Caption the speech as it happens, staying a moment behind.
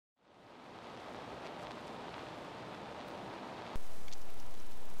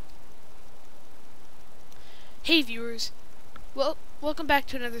Hey viewers, well, welcome back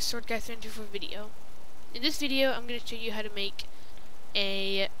to another Sword Guy 324 video. In this video, I'm going to show you how to make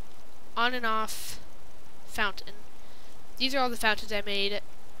a on and off fountain. These are all the fountains I made,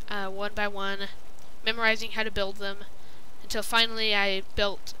 one by one, memorizing how to build them, until finally I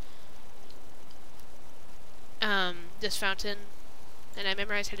built this fountain, and I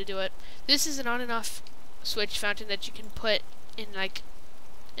memorized how to do it. This is an on and off switch fountain that you can put in like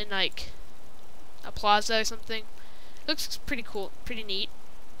a plaza or something. Looks pretty cool, pretty neat.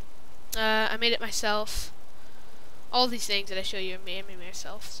 I made it myself. All these things that I show you I made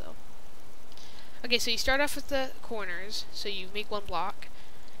myself. So, okay, so you start off with the corners. So you make one block,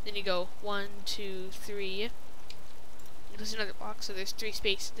 then you go 1, 2, 3. There's another block, so there's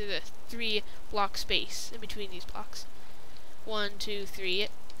there's a 3 block space in between these blocks. 1, 2, 3,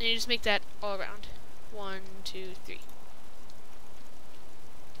 and you just make that all around. 1, 2, 3.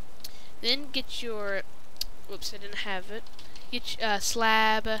 Then get your, whoops, I didn't have it. Get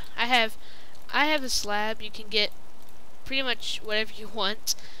slab. I have a slab. You can get pretty much whatever you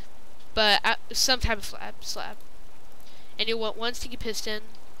want, but some type of slab. And you'll want one sticky piston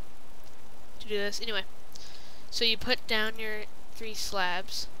to do this. Anyway, so you put down your 3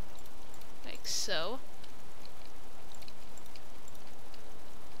 slabs, like so.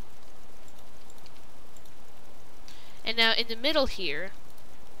 And now in the middle here,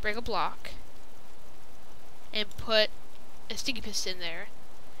 break a block and put a sticky piston there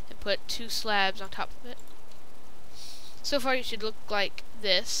and put 2 slabs on top of it. So far it should look like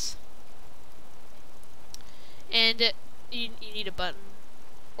this. And you need a button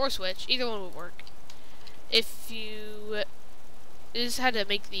or switch, either one will work. If you this is how to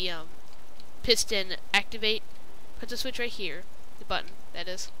make the piston activate. Put the switch right here, the button that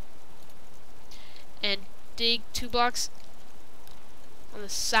is, and dig 2 blocks on the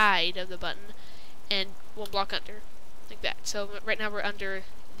side of the button and 1 block under, like that. So right now we're under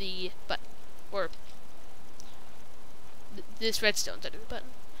the button, or this redstone's under the button.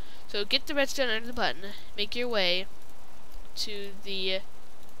 So get the redstone under the button, make your way to the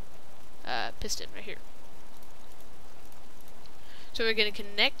piston right here. So we're going to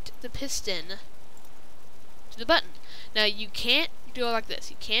connect the piston to the button. Now you can't do it like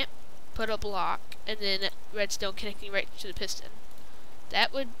this. You can't put a block and then redstone connecting right to the piston.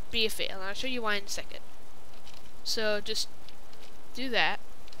 That would be a fail, and I'll show you why in a second. So just do that.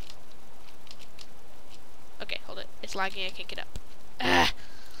 Okay, hold it. It's lagging, I can't get up. Ah!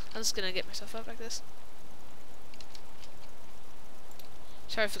 I'm just gonna get myself up like this.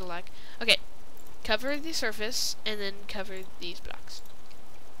 Sorry for the lag. Okay, cover the surface, and then cover these blocks.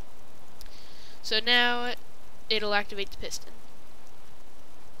 So now it'll activate the piston.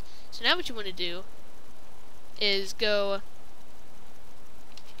 So now what you want to do is go,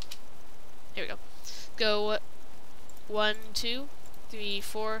 here we go, go 1, 2, 3,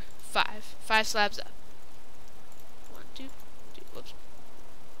 4, 5. 5 slabs up. 1, 2, 3, whoops.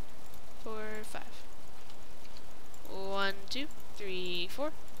 4, 5. 1, 2, 3,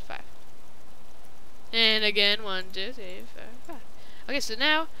 4, 5. And again, 1, 2, 3, 4, 5. Okay, so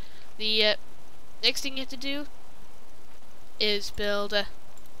now the next thing you have to do is build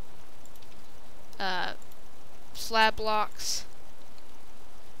slab blocks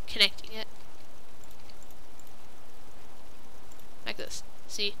connecting it like this.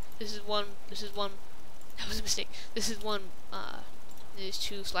 See, this is one, that was a mistake. This is one, these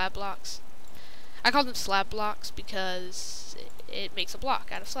 2 slab blocks. I call them slab blocks because it makes a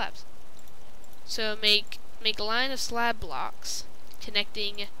block out of slabs. So make a line of slab blocks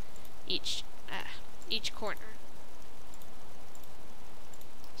connecting each corner.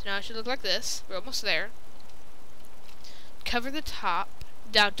 So now it should look like this. We're almost there. Cover the top.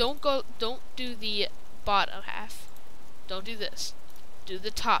 Now don't do the bottom half. Don't do this. Do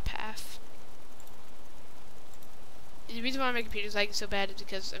the top half. The reason why my computer's lagging so bad is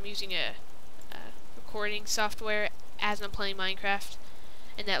because I'm using a recording software as I'm playing Minecraft,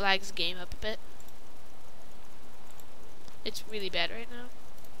 and that lags the game up a bit. It's really bad right now.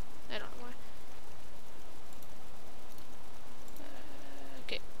 I don't know why.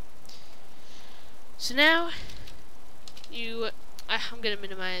 Okay. So now I'm gonna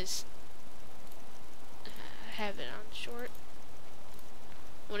minimize. Have it on short.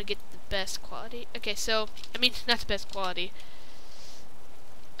 I want to get the best quality. Okay, so I mean not the best quality.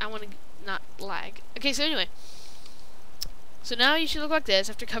 I want to not lag. Okay, so anyway, so now you should look like this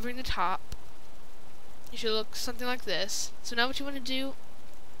after covering the top. You should look something like this. So now what you want to do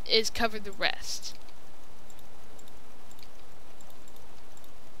is cover the rest.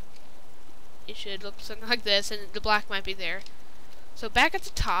 It should look something like this, and the black might be there. So back at the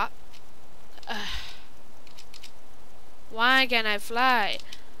top, Why can't I fly?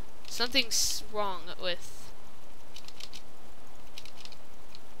 Something's wrong with...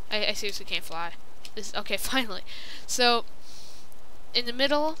 I seriously can't fly. This okay, finally. So, in the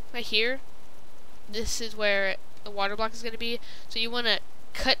middle, right here, this is where the water block is going to be. So you want to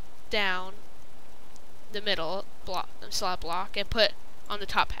cut down the middle block, slab block, and put on the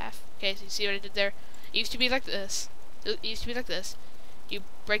top half. Okay, so you see what I did there? It used to be like this. It used to be like this. You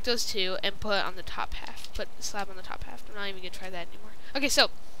break those two and put on the top half. Put the slab on the top half. I'm not even going to try that anymore. Okay, so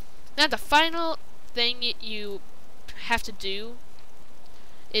now the final thing you have to do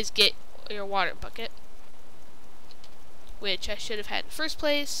is get your water bucket, which I should have had in the first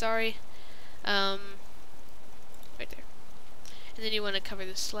place. Sorry. Right there. And then you want to cover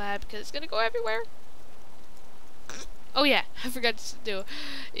the slab because it's going to go everywhere. Oh yeah, I forgot to do.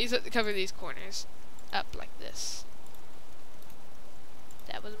 You have to cover these corners up like this.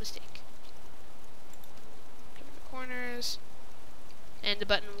 That was a mistake. Cover the corners. And the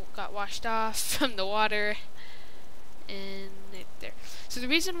button got washed off from the water. And right there. So the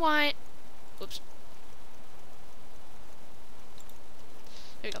reason why... Whoops.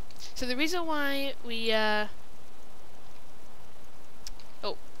 There we go. So the reason why we... Oh.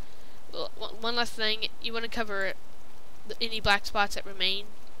 Well, one last thing. You want to cover any black spots that remain.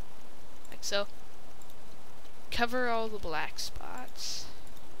 Like so. Cover all the black spots.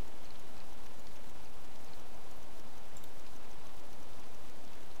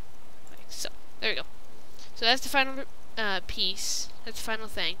 Like so. There we go. So that's the final piece. That's the final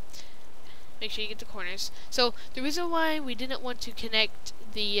thing. Make sure you get the corners. So the reason why we didn't want to connect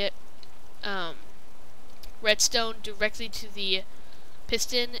the redstone directly to the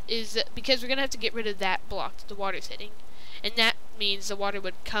piston is because we're going to have to get rid of that block that the water's hitting. And that means the water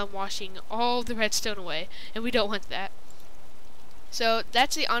would come washing all the redstone away. And we don't want that. So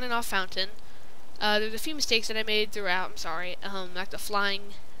that's the on and off fountain. There's a few mistakes that I made throughout. I'm sorry. Like the flying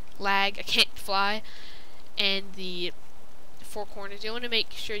lag. I can't fly. And the four corners. You want to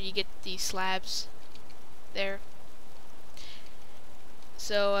make sure you get these slabs there.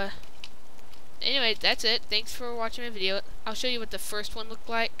 So, anyway, that's it. Thanks for watching my video. I'll show you what the first one looked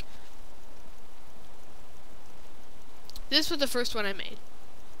like. This was the first one I made.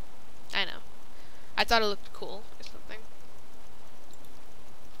 I know. I thought it looked cool or something.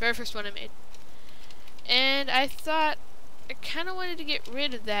 Very first one I made. And I thought I kind of wanted to get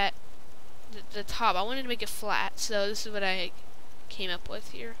rid of that, the top. I wanted to make it flat, so this is what I came up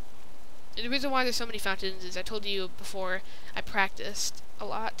with here. And the reason why there's so many fountains is I told you before I practiced a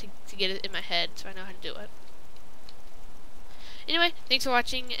lot to get it in my head, so I know how to do it. Anyway, thanks for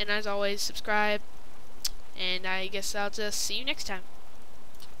watching, and as always, subscribe. And I guess I'll just see you next time.